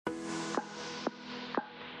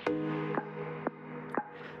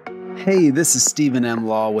Hey, this is Stephen M.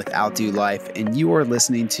 Law with Outdo Life, and you are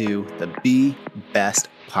listening to the Be Best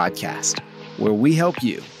podcast, where we help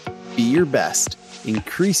you be your best,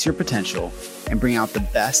 increase your potential, and bring out the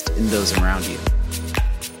best in those around you.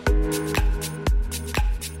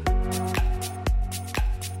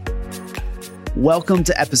 Welcome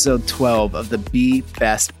to episode 12 of the Be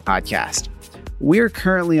Best podcast. We're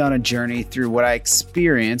currently on a journey through what I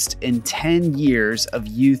experienced in 10 years of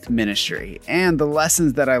youth ministry and the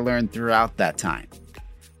lessons that I learned throughout that time.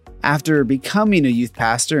 After becoming a youth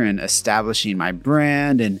pastor and establishing my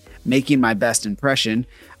brand and making my best impression,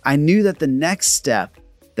 I knew that the next step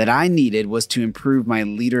that I needed was to improve my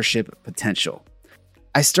leadership potential.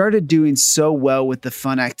 I started doing so well with the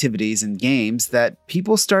fun activities and games that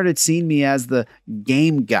people started seeing me as the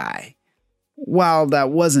game guy. While that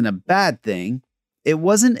wasn't a bad thing, it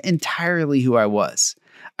wasn't entirely who I was.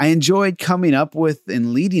 I enjoyed coming up with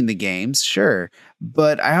and leading the games, sure,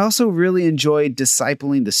 but I also really enjoyed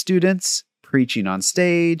discipling the students, preaching on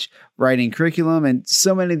stage, writing curriculum, and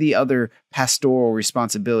so many of the other pastoral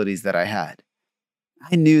responsibilities that I had.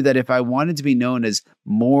 I knew that if I wanted to be known as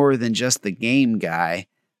more than just the game guy,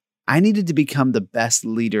 I needed to become the best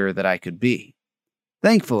leader that I could be.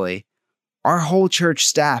 Thankfully, our whole church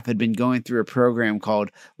staff had been going through a program called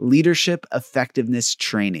Leadership Effectiveness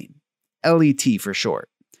Training, LET for short.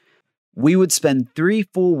 We would spend 3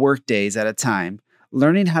 full work days at a time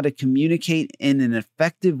learning how to communicate in an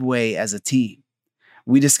effective way as a team.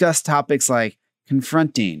 We discussed topics like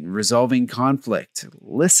confronting, resolving conflict,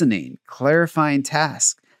 listening, clarifying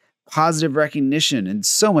tasks, positive recognition, and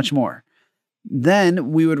so much more.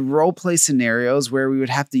 Then we would role play scenarios where we would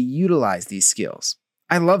have to utilize these skills.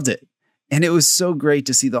 I loved it. And it was so great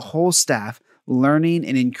to see the whole staff learning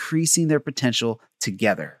and increasing their potential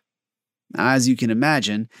together. As you can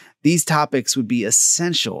imagine, these topics would be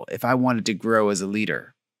essential if I wanted to grow as a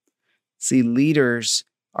leader. See, leaders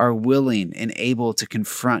are willing and able to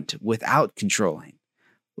confront without controlling.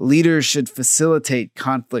 Leaders should facilitate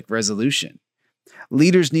conflict resolution.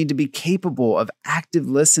 Leaders need to be capable of active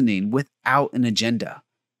listening without an agenda.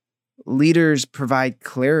 Leaders provide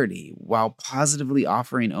clarity while positively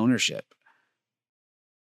offering ownership.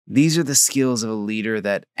 These are the skills of a leader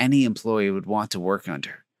that any employee would want to work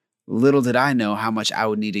under. Little did I know how much I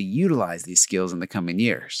would need to utilize these skills in the coming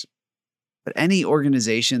years. But any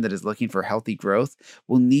organization that is looking for healthy growth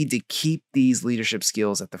will need to keep these leadership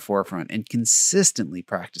skills at the forefront and consistently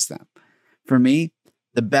practice them. For me,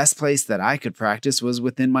 the best place that I could practice was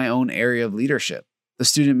within my own area of leadership, the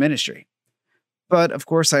student ministry. But of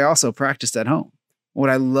course, I also practiced at home. What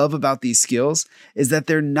I love about these skills is that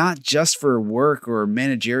they're not just for work or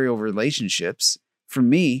managerial relationships. For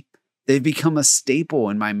me, they've become a staple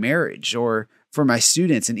in my marriage or for my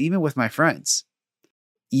students and even with my friends.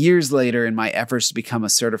 Years later, in my efforts to become a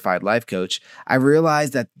certified life coach, I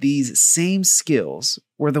realized that these same skills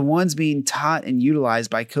were the ones being taught and utilized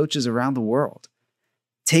by coaches around the world.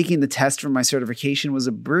 Taking the test for my certification was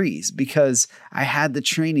a breeze because I had the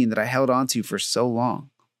training that I held onto for so long.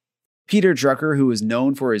 Peter Drucker, who is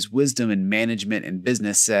known for his wisdom in management and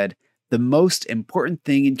business, said, "The most important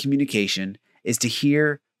thing in communication is to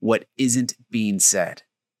hear what isn't being said."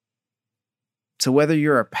 So whether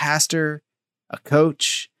you're a pastor, a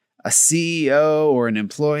coach, a CEO, or an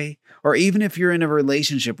employee, or even if you're in a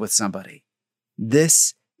relationship with somebody,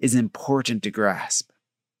 this is important to grasp.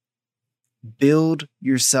 Build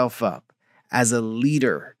yourself up as a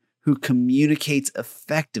leader who communicates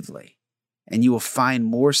effectively, and you will find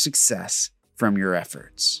more success from your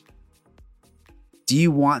efforts. Do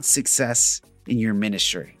you want success in your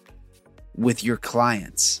ministry, with your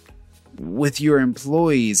clients, with your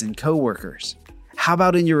employees and coworkers? How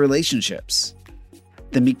about in your relationships?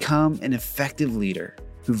 Then become an effective leader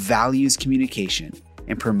who values communication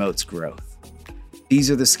and promotes growth.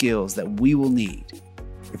 These are the skills that we will need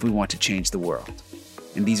if we want to change the world.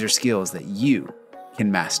 And these are skills that you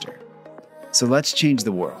can master. So let's change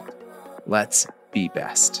the world. Let's be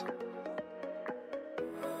best.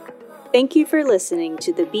 Thank you for listening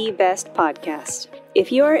to the Be Best podcast.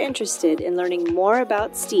 If you are interested in learning more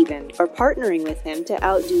about Stephen or partnering with him to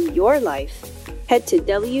outdo your life, head to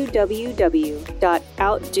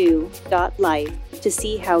www.outdo.life to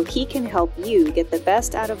see how he can help you get the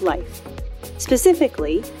best out of life.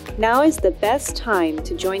 Specifically, now is the best time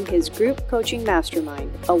to join his Group Coaching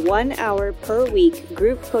Mastermind, a 1-hour per week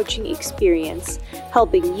group coaching experience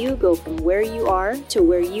helping you go from where you are to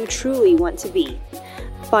where you truly want to be.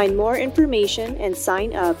 Find more information and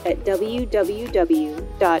sign up at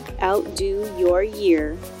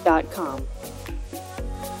www.outdoyouryear.com.